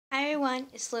Hi everyone,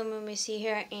 it's Loom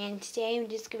here, and today I'm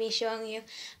just going to be showing you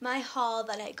my haul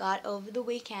that I got over the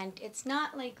weekend. It's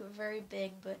not like very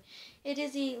big, but it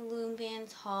is a Loom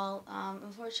Bands haul.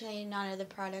 Unfortunately, none of the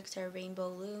products are Rainbow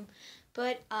Loom,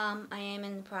 but I am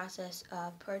in the process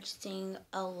of purchasing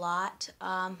a lot.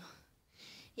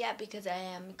 Yeah, because I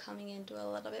am coming into a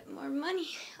little bit more money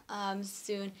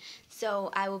soon,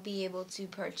 so I will be able to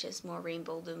purchase more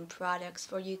Rainbow Loom products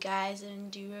for you guys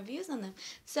and do reviews on them.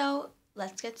 So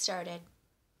let's get started.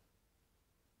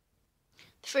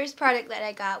 The first product that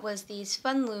I got was these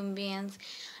fun Loom bands,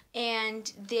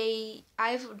 and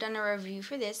I've done a review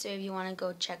for this, so if you want to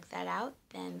go check that out,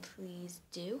 then please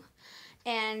do.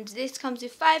 And this comes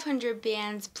with 500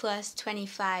 bands plus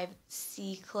 25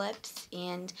 C-clips,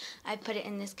 and I put it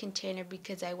in this container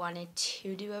because I wanted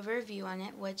to do a review on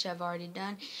it, which I've already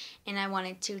done, and I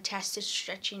wanted to test the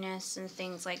stretchiness and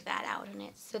things like that out in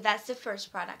it. So that's the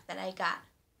first product that I got.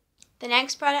 The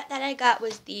next product that I got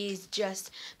was these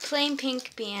just plain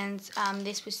pink bands.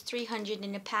 This was 300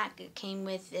 in a pack. It came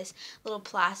with this little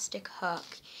plastic hook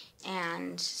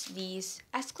and these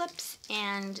S-clips,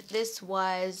 and this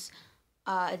was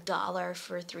 $1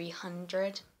 for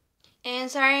 300.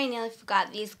 And sorry, I nearly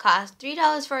forgot, these cost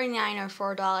 $3.49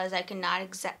 or $4.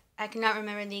 I cannot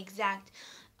remember the exact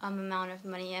amount of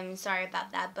money. I'm sorry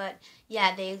about that, but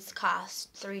yeah, these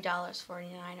cost $3.49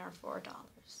 or $4.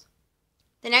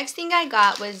 The next thing I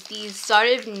got was these sort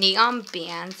of neon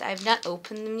bands. I've not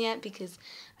opened them yet because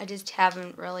I just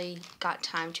haven't really got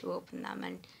time to open them.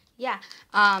 And yeah,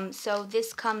 so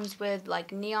this comes with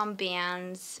like neon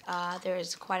bands.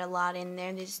 There's quite a lot in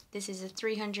there. This is a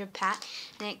 300 pack,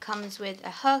 and it comes with a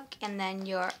hook and then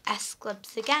your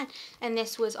S-clips again. And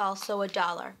this was also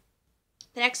 $1.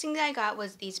 The next thing that I got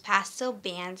was these pastel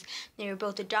bands. They were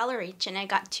both $1 each, and I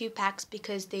got 2 packs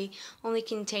because they only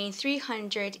contain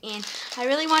 300, and I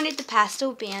really wanted the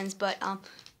pastel bands, but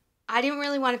I didn't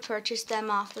really want to purchase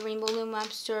them off the Rainbow Loom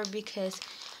web store because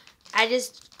I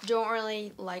just don't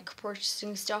really like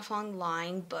purchasing stuff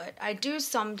online, but I do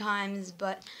sometimes.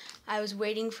 But I was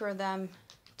waiting for them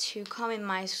to come in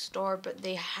my store, but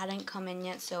they hadn't come in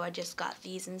yet, so I just got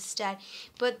these instead.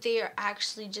 But they are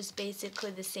actually just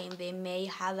basically the same. They may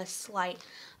have a slight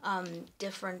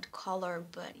different color,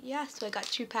 but yeah, so I got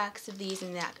 2 packs of these,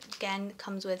 and that again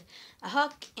comes with a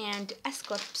hook and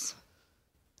S-clips.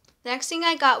 The next thing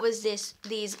I got was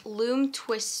these Loom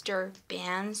Twister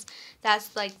bands.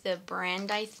 That's like the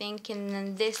brand, I think, and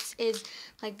then this is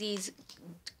like these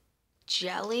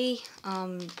jelly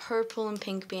purple and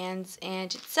pink bands,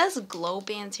 and it says glow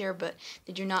bands here, but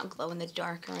they do not glow in the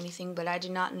dark or anything, but I do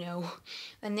not know.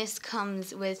 And this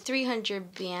comes with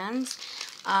 300 bands,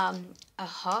 a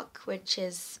hook, which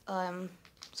is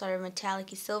sort of metallic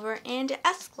silver, and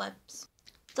S-clips.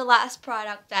 The last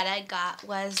product that I got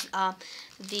was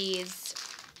these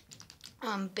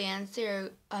bands. They're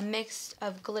a mix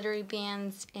of glittery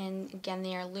bands, and again,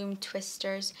 they are Loom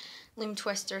Twisters, and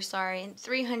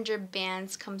 300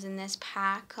 bands comes in this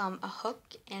pack, a hook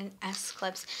and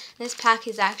S-clips. This pack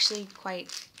is actually quite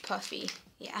puffy,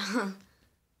 yeah.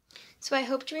 So I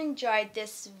hope you enjoyed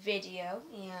this video,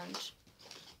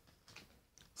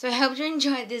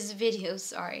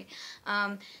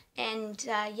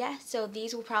 yeah, so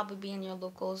these will probably be in your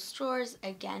local stores.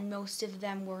 Again, most of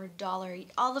them were $1 each.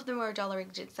 All of them were $1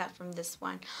 each except from this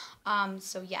one.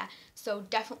 So yeah, so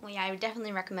definitely, I would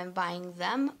definitely recommend buying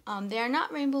them. They are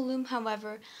not Rainbow Loom,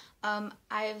 however.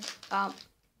 I've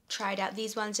tried out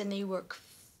these ones and they work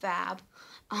fab.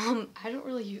 I don't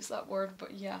really use that word,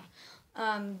 but yeah.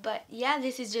 But yeah,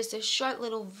 this is just a short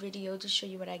little video to show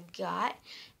you what I got.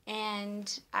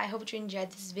 And I hope you enjoyed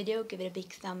this video. Give it a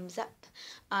big thumbs up.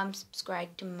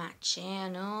 Subscribe to my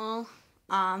channel.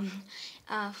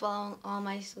 Follow all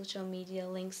my social media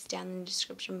links down in the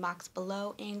description box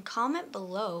below. And comment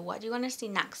below what do you want to see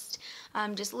next.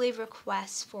 Just leave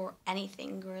requests for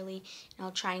anything, really. And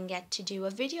I'll try and get to do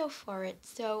a video for it.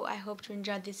 So I hope you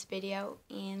enjoyed this video.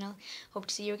 And I hope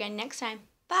to see you again next time.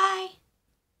 Bye!